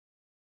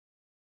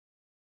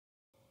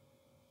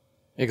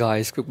Hey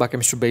guys, quick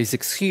biochemistry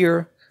basics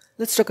here.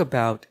 Let's talk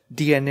about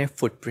DNA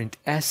footprint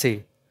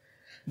assay.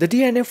 The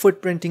DNA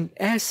footprinting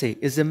assay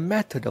is a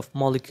method of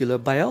molecular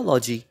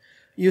biology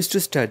used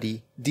to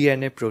study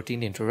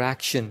DNA-protein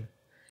interaction.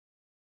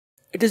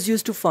 It is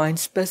used to find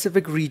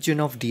specific region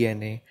of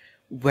DNA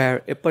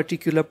where a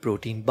particular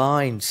protein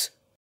binds.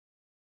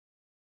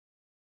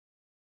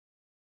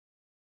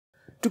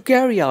 To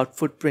carry out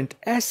footprint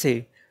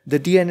assay, the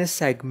DNA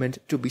segment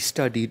to be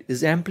studied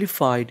is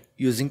amplified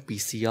using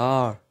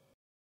PCR.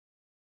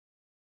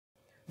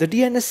 The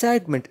DNA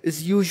segment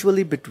is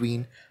usually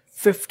between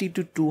 50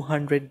 to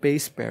 200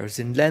 base pairs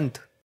in length.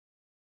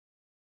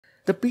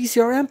 The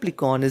PCR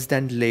amplicon is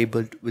then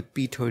labeled with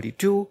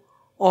P32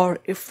 or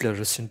a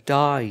fluorescent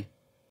dye.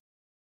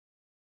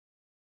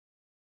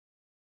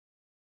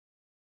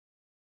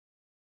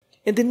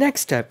 In the next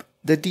step,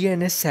 the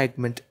DNA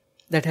segment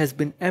that has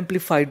been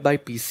amplified by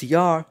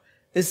PCR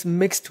is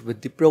mixed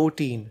with the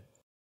protein.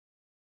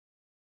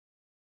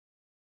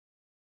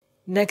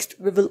 Next,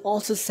 we will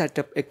also set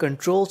up a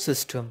control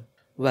system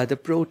where the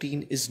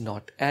protein is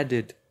not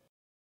added.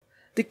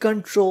 The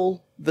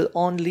control will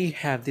only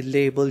have the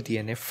labeled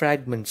DNA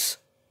fragments.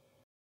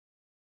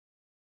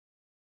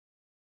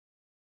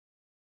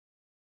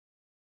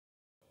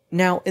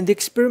 Now, in the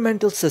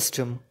experimental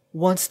system,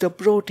 once the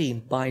protein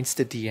binds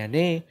the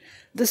DNA,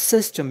 the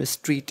system is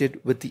treated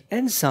with the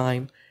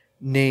enzyme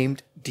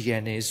named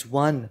DNAse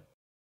I.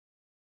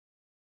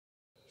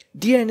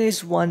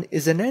 DNAse I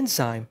is an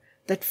enzyme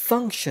that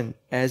functions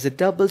as a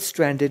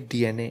double-stranded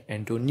DNA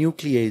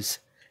endonuclease.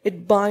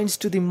 It binds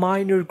to the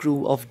minor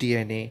groove of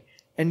DNA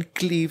and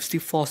cleaves the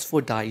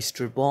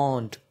phosphodiester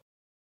bond.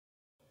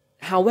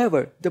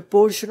 However, the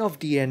portion of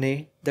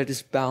DNA that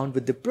is bound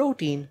with the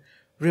protein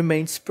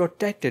remains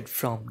protected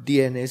from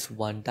DNAse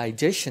I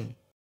digestion.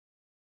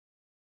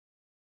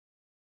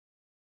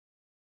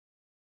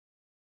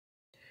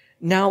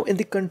 Now, in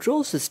the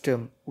control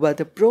system where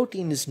the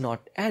protein is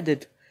not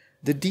added,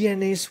 the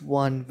DNAse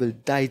I will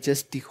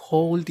digest the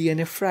whole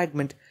DNA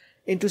fragment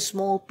into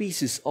small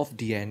pieces of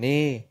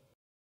DNA.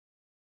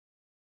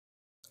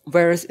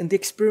 Whereas in the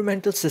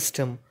experimental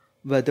system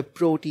where the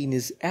protein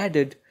is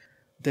added,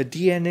 the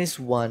DNAse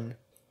I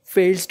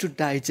fails to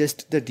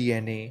digest the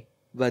DNA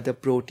where the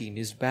protein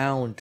is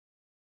bound.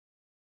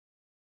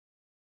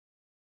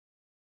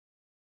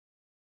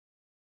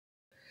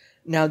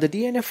 Now the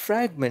DNA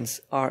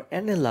fragments are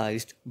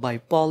analyzed by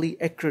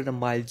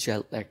polyacrylamide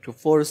gel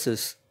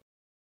electrophoresis.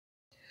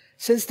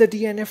 Since the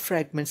DNA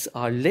fragments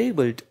are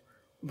labeled,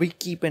 we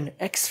keep an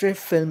X-ray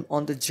film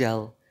on the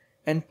gel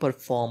and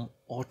perform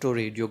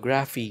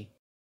autoradiography.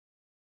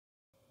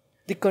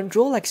 The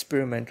control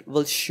experiment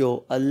will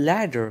show a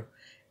ladder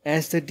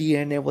as the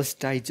DNA was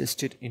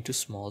digested into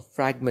small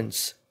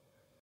fragments.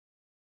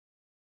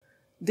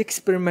 The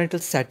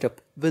experimental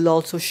setup will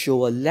also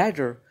show a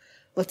ladder,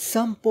 but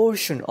some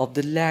portion of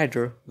the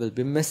ladder will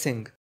be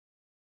missing.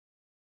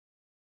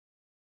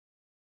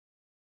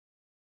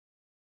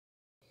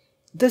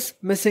 This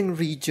missing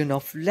region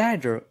of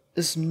ladder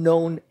is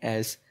known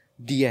as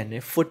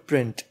DNA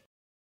footprint.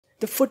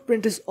 The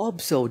footprint is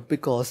observed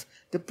because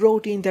the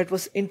protein that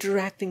was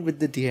interacting with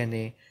the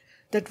DNA,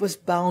 that was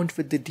bound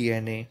with the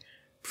DNA,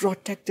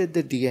 protected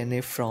the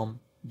DNA from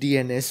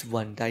DNAse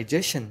I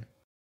digestion.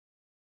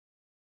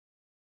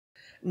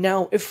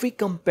 Now, if we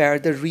compare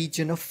the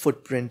region of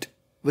footprint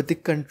with the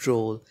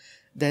control,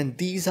 then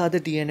these are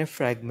the DNA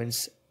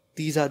fragments,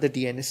 these are the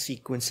DNA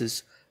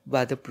sequences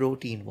where the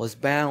protein was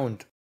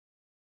bound.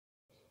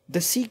 The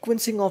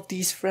sequencing of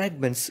these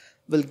fragments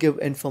will give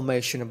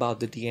information about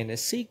the DNA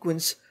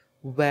sequence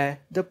where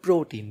the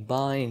protein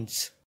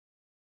binds.